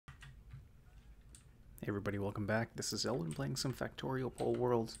Hey everybody, welcome back. This is Elvin playing some Factorio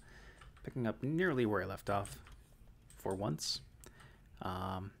Poleworld, picking up nearly where I left off for once.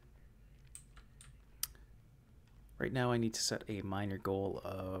 Right now I need to set a minor goal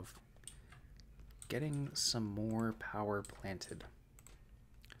of getting some more power planted.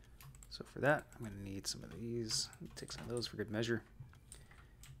 So for that, I'm going to need some of these. Take some of those for good measure.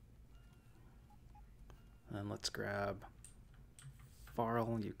 And let's grab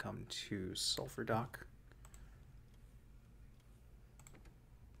FARL. You come to Sulfur Dock.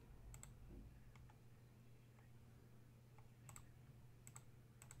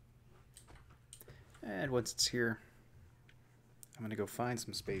 And once it's here, I'm going to go find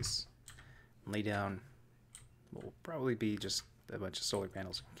some space and lay down what will probably be just a bunch of solar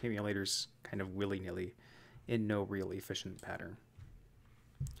panels, accumulators, kind of willy-nilly, in no real efficient pattern.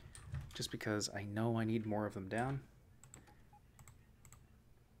 Just because I know I need more of them down,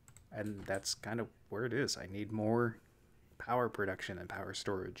 and that's kind of where it is. I need more power production and power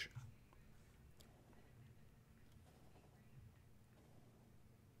storage.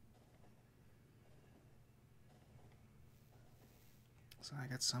 So I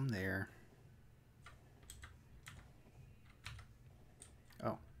got some there.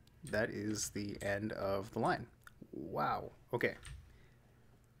 Oh, that is the end of the line. Wow. Okay.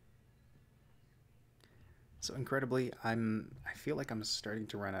 So incredibly, I feel like I'm starting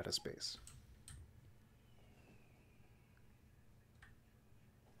to run out of space.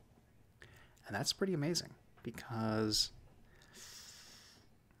 And that's pretty amazing because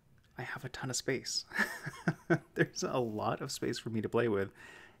I have a ton of space. There's a lot of space for me to play with,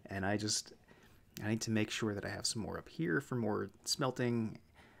 and I need to make sure that I have some more up here for more smelting,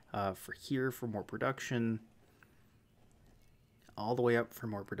 for here for more production, all the way up for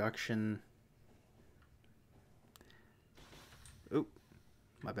more production. Oop,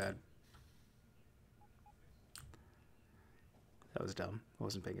 my bad. That was dumb. I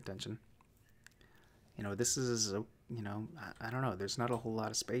wasn't paying attention. You know, this is, you know, I don't know. There's not a whole lot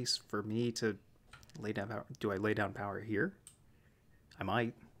of space for me to lay down power. Do I lay down power here? I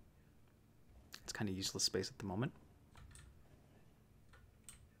might. It's kind of useless space at the moment.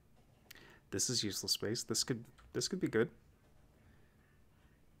 This is useless space. This could be good.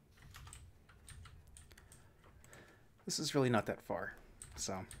 This is really not that far,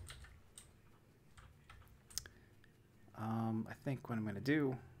 so I think what I'm going to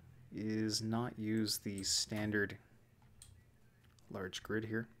do is not use the standard large grid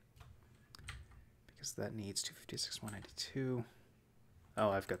here because that needs 256, 192.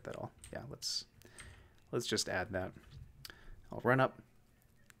 Oh, I've got that all. Yeah, let's just add that. I'll run up,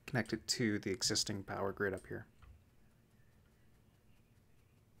 connect it to the existing power grid up here.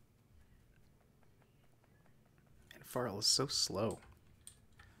 And FARL is so slow.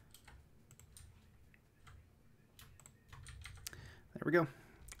 There we go.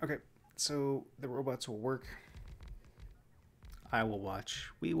 Okay, so the robots will work. I will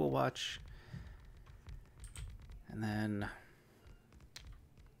watch. We will watch. And then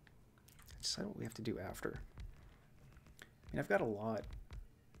decide what we have to do after. I mean, I've got a lot,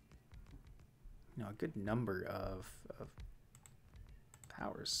 you know, a good number of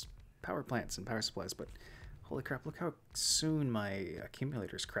power plants and power supplies, but holy crap, look how soon my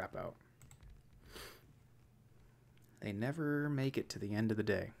accumulators crap out. They never make it to the end of the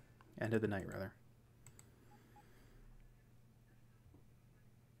day. End of the night, rather.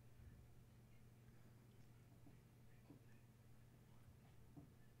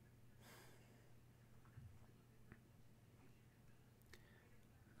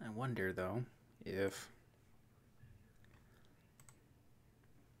 I wonder, though, if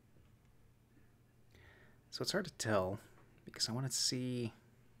so it's hard to tell because I want to see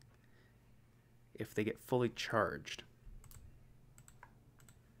if they get fully charged.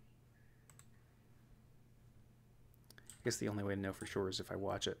 I guess the only way to know for sure is if I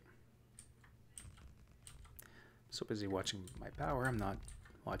watch it. I'm so busy watching my power, I'm not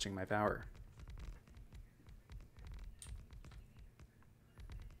watching my power.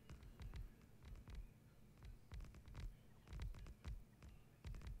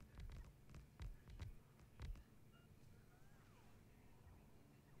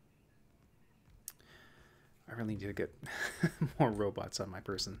 I really need to get more robots on my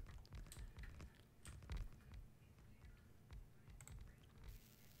person.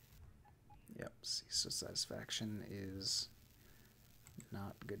 Yep, see, so satisfaction is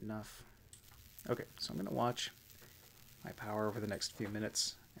not good enough. Okay, so I'm going to watch my power over the next few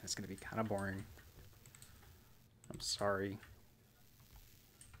minutes, and it's going to be kind of boring. I'm sorry.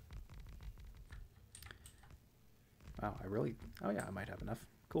 Wow, oh yeah, I might have enough.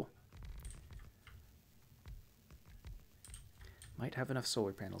 Cool. Might have enough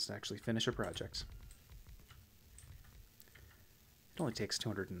solar panels to actually finish a project. It only takes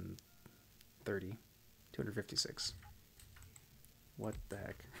 230, 256. What the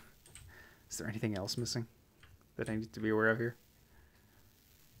heck? Is there anything else missing that I need to be aware of here?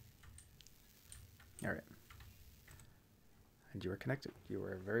 All right. And you are connected. You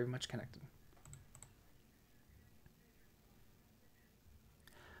are very much connected.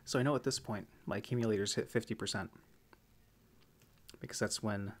 So I know at this point my accumulators hit 50%, because that's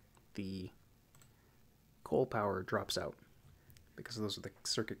when the coal power drops out, because those are the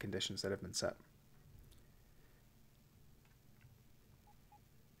circuit conditions that have been set.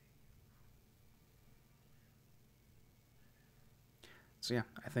 So yeah,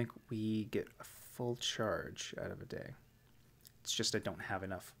 I think we get a full charge out of a day. It's just I don't have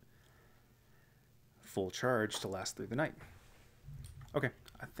enough full charge to last through the night. Okay,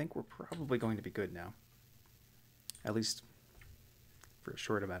 I think we're probably going to be good now. At least for a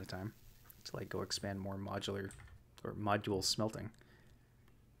short amount of time, until I go expand more modular or module smelting.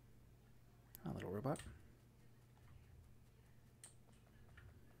 A little robot.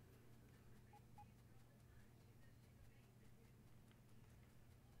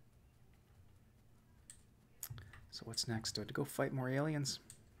 So what's next? Do I have to go fight more aliens?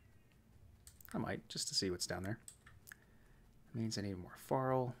 I might, just to see what's down there. It means I need more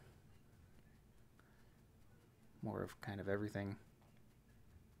FARL. More of kind of everything.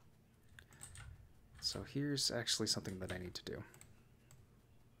 So here's actually something that I need to do.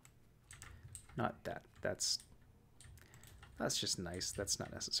 Not that. That's just nice. That's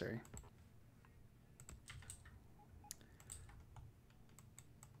not necessary.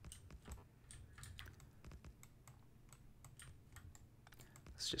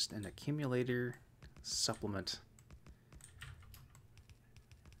 It's just an accumulator supplement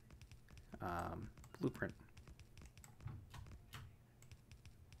blueprint.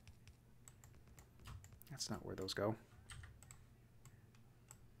 That's not where those go.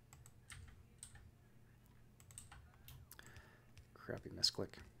 Crappy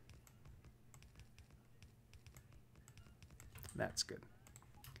misclick. That's good.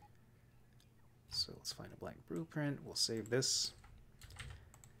 So let's find a blank blueprint. We'll save this.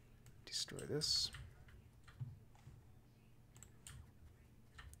 Destroy this.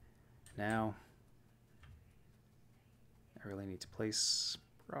 Now, I really need to place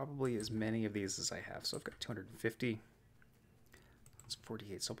probably as many of these as I have. So I've got 250. That's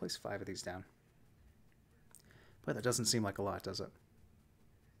 48. So I'll place 5 of these down. But that doesn't seem like a lot, does it?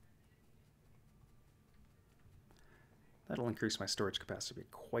 That'll increase my storage capacity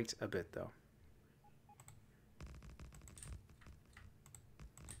quite a bit, though.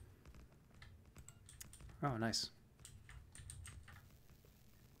 Oh, nice.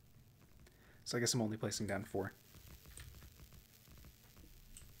 So I guess I'm only placing down 4.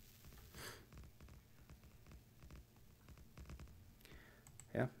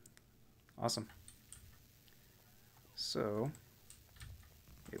 Yeah, awesome. So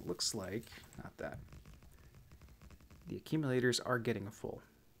it looks like, not that, the accumulators are getting full.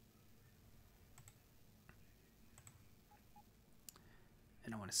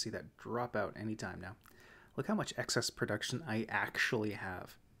 And I want to see that drop out anytime now. Look how much excess production I actually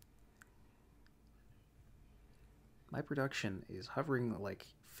have. My production is hovering like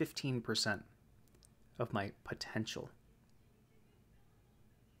 15% of my potential.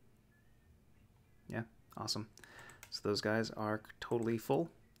 Yeah, awesome. So those guys are totally full.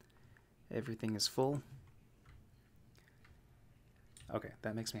 Everything is full. Okay,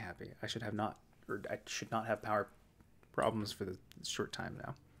 that makes me happy. I should not have power problems for the short time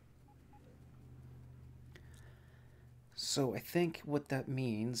now. So I think what that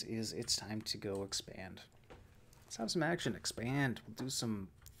means is it's time to go expand. Let's have some action. Expand. We'll do some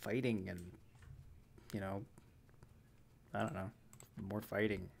fighting and, you know, I don't know, more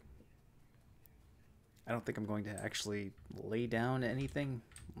fighting. I don't think I'm going to actually lay down anything.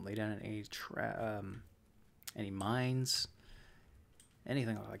 Lay down any mines.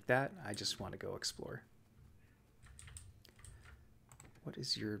 Anything like that. I just want to go explore. What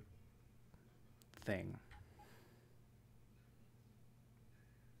is your thing?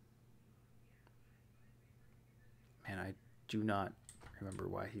 Man, I do not remember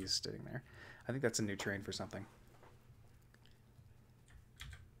why he's sitting there. I think that's a new train for something.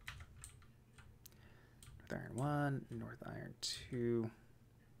 North Iron 1, North Iron 2.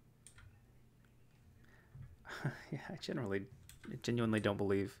 Yeah, I genuinely don't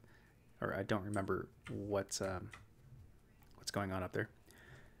believe, or I don't remember what's going on up there.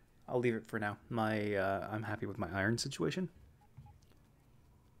 I'll leave it for now. I'm happy with my iron situation.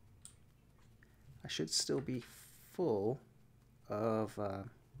 I should still be full of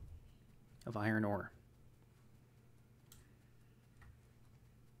iron ore.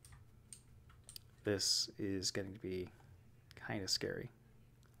 This is getting to be kind of scary.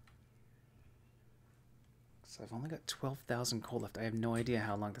 So I've only got 12,000 coal left. I have no idea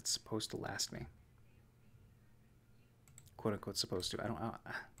how long that's supposed to last me. Quote unquote supposed to.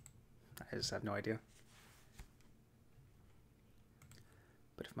 I just have no idea.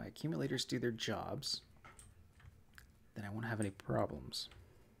 But if my accumulators do their jobs, then I won't have any problems.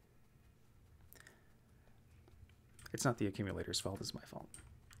 It's not the accumulator's fault, it's my fault.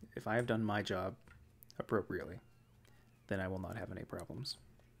 If I have done my job appropriately, then I will not have any problems.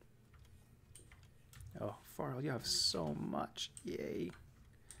 Oh, FARL, you have so much. Yay.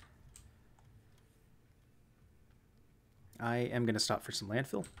 I am going to stop for some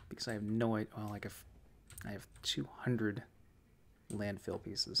landfill because I have no idea. Well, I have 200 landfill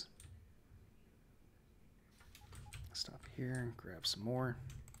pieces. Stop here and grab some more.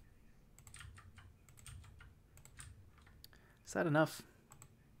 Is that enough?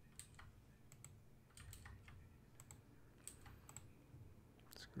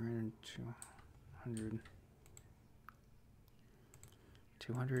 Let's go in 200,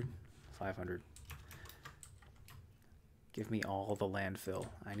 200, 500. Give me all the landfill.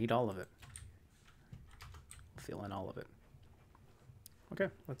 I need all of it. Fill in all of it. Okay,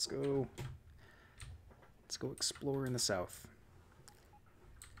 let's go. Let's go explore in the south.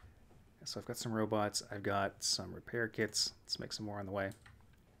 So I've got some robots. I've got some repair kits. Let's make some more on the way.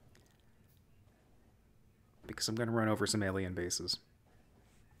 Because I'm going to run over some alien bases.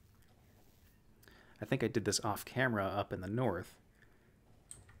 I think I did this off camera up in the north.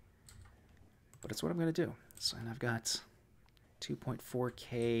 But it's what I'm going to do. So, and I've got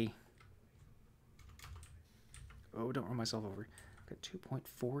 2.4K. Oh, don't run myself over. I've got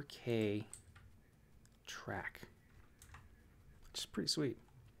 2.4K track. Which is pretty sweet.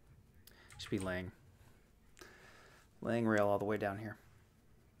 Should be laying rail all the way down here.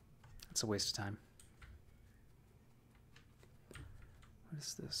 That's a waste of time. What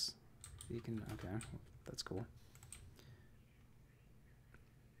is this? You can, okay, that's cool.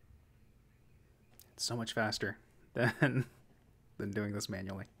 It's so much faster than doing this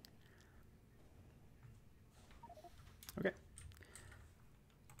manually. Okay.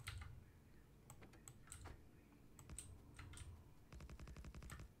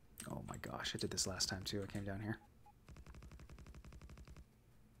 Oh my gosh, I did this last time too. I came down here.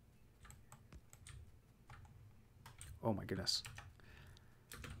 Oh my goodness.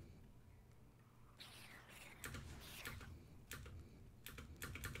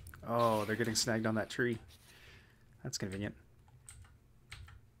 Oh, they're getting snagged on that tree. That's convenient.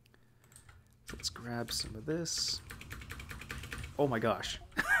 So let's grab some of this. Oh my gosh.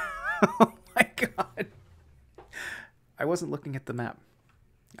 Oh my god. I wasn't looking at the map.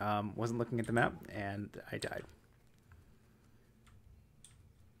 Wasn't looking at the map, and I died.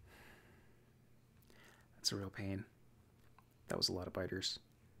 That's a real pain. That was a lot of biters.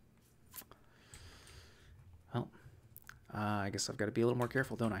 Well, I guess I've got to be a little more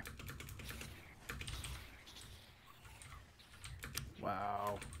careful, don't I?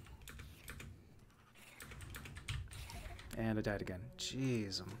 Wow. And I died again.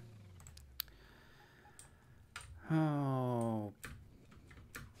 Jeez. Oh.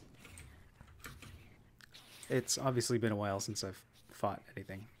 It's obviously been a while since I've fought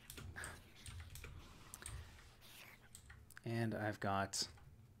anything. And I've got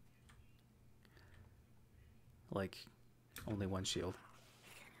like only one shield.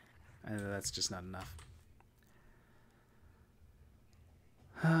 And that's just not enough.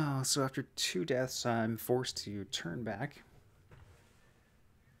 Oh, so after 2 deaths, I'm forced to turn back.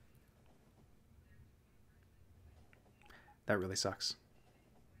 That really sucks.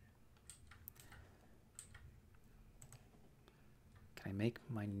 Can I make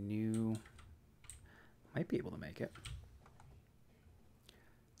my new... Might be able to make it.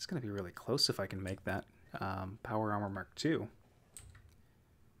 It's going to be really close if I can make that Power Armor Mark II.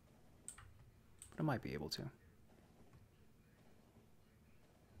 But I might be able to.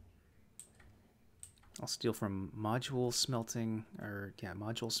 I'll steal from module smelting, or yeah,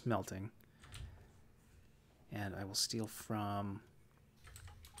 module smelting. And I will steal from,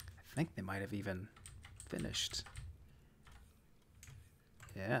 I think they might have even finished.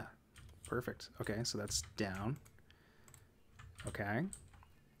 Yeah, perfect. Okay, so that's down. Okay.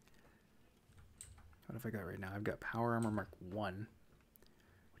 What have I got right now? I've got Power Armor Mark I,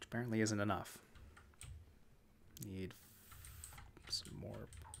 which apparently isn't enough. Need some more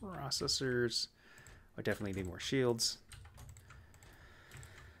processors. I definitely need more shields.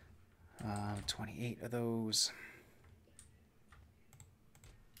 28 of those.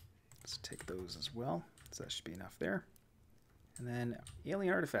 Let's take those as well. So that should be enough there. And then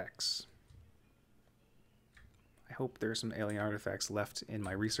alien artifacts. I hope there's some alien artifacts left in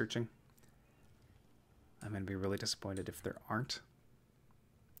my researching. I'm going to be really disappointed if there aren't.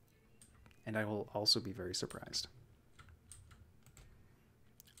 And I will also be very surprised.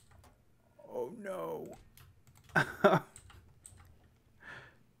 Oh no.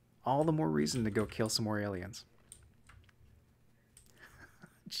 All the more reason to go kill some more aliens.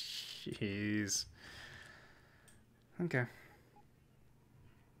 Jeez. Okay.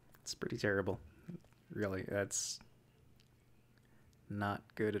 It's pretty terrible. Really, that's not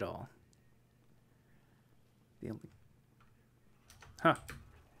good at all. The only... Huh.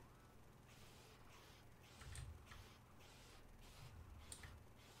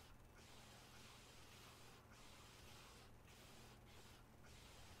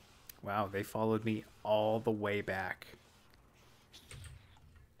 Wow, they followed me all the way back.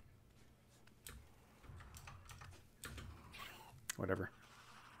 Whatever.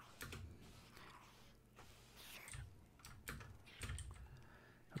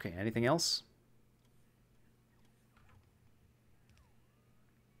 Okay, anything else?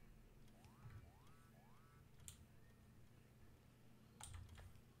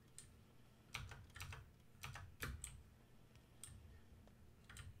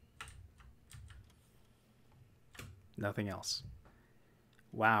 Nothing else.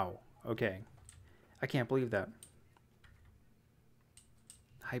 Wow. Okay. I can't believe that.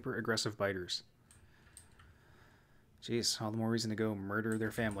 Hyper-aggressive biters. Jeez, all the more reason to go murder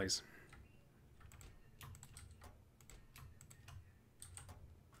their families.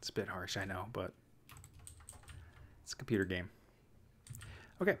 It's a bit harsh, I know, but it's a computer game.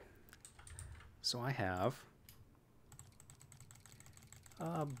 Okay. So I have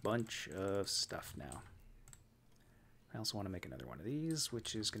a bunch of stuff now. I also want to make another one of these,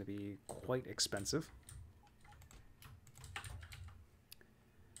 which is going to be quite expensive.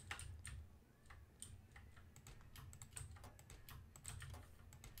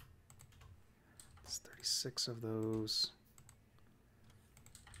 It's 36 of those.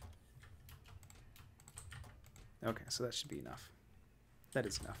 Okay, so that should be enough. That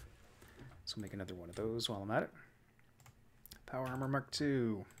is enough. So we'll make another one of those while I'm at it. Power Armor Mark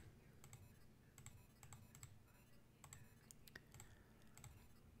II.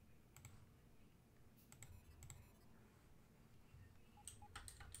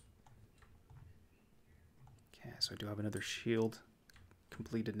 So I do have another shield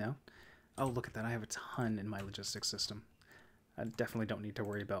completed now. Oh, look at that. I have a ton in my logistics system. I definitely don't need to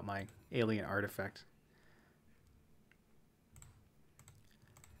worry about my alien artifact.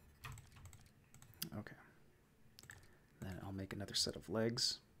 Okay. Then I'll make another set of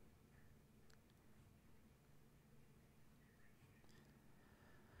legs.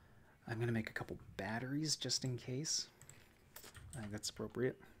 I'm going to make a couple batteries just in case. I think that's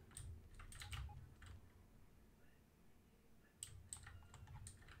appropriate.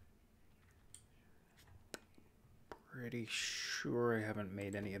 Pretty sure I haven't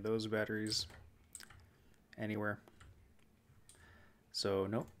made any of those batteries anywhere. So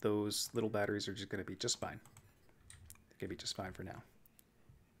nope, those little batteries are just going to be just fine. They're going to be just fine for now.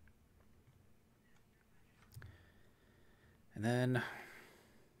 And then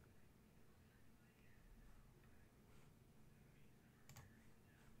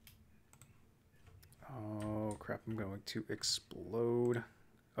oh crap, I'm going to explode.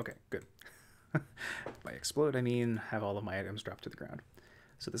 Okay, good. By explode, I mean have all of my items drop to the ground.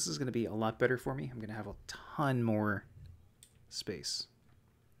 So this is going to be a lot better for me. I'm going to have a ton more space.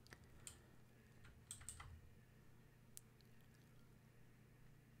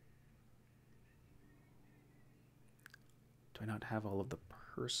 Do I not have all of the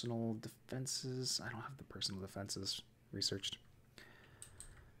personal defenses? I don't have the personal defenses researched.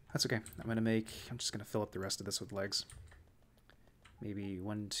 That's okay. I'm just going to fill up the rest of this with legs. Maybe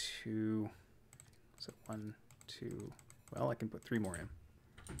 1, 2... So 1, 2, well, I can put 3 more in.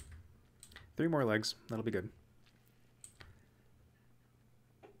 3 more legs, that'll be good.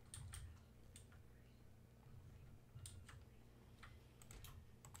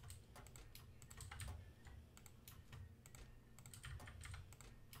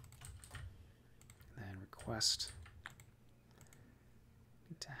 And then request,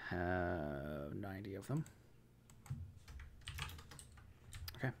 need to have 90 of them.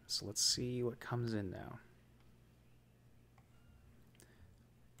 Okay, so let's see what comes in now.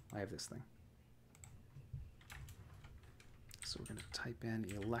 I have this thing. So we're going to type in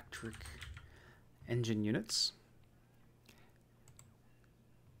electric engine units.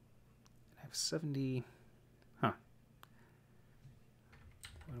 I have 70. Huh.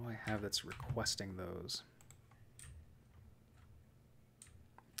 What do I have that's requesting those?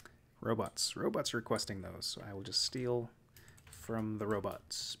 Robots. Robots are requesting those, so I will just steal from the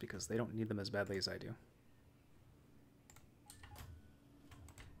robots because they don't need them as badly as I do.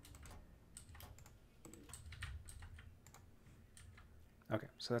 Okay,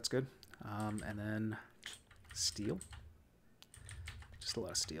 so that's good. And then steel. Just a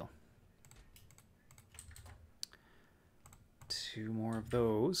lot of steel. 2 more of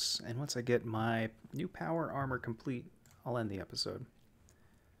those. And once I get my new power armor complete, I'll end the episode.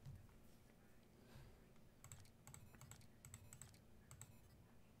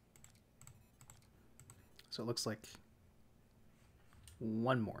 So it looks like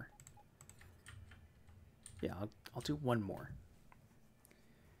 1 more. Yeah, I'll do 1 more.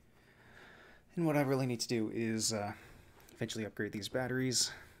 And what I really need to do is eventually upgrade these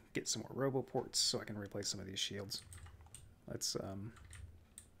batteries, get some more robo ports so I can replace some of these shields. Let's,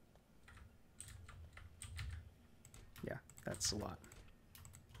 yeah, that's a lot.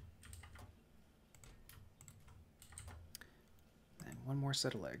 And 1 more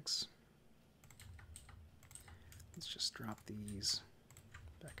set of legs. Let's just drop these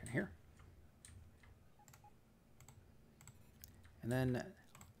back in here. And then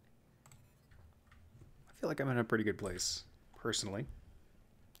I feel like I'm in a pretty good place, personally.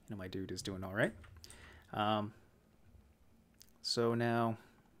 You know, my dude is doing all right. So now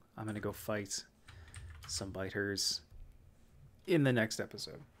I'm going to go fight some biters in the next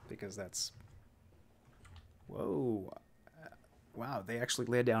episode, because that's... Whoa. Wow, they actually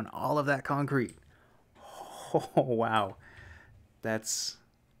laid down all of that concrete. Oh, wow. That's...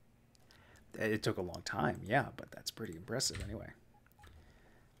 It took a long time, yeah, but that's pretty impressive anyway.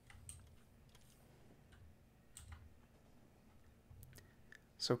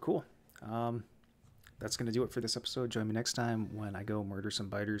 So cool. That's going to do it for this episode. Join me next time when I go murder some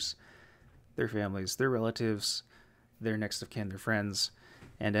biters, their families, their relatives, their next of kin, their friends,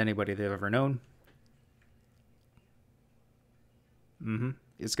 and anybody they've ever known.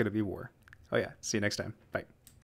 It's going to be war. Oh yeah, see you next time. Bye.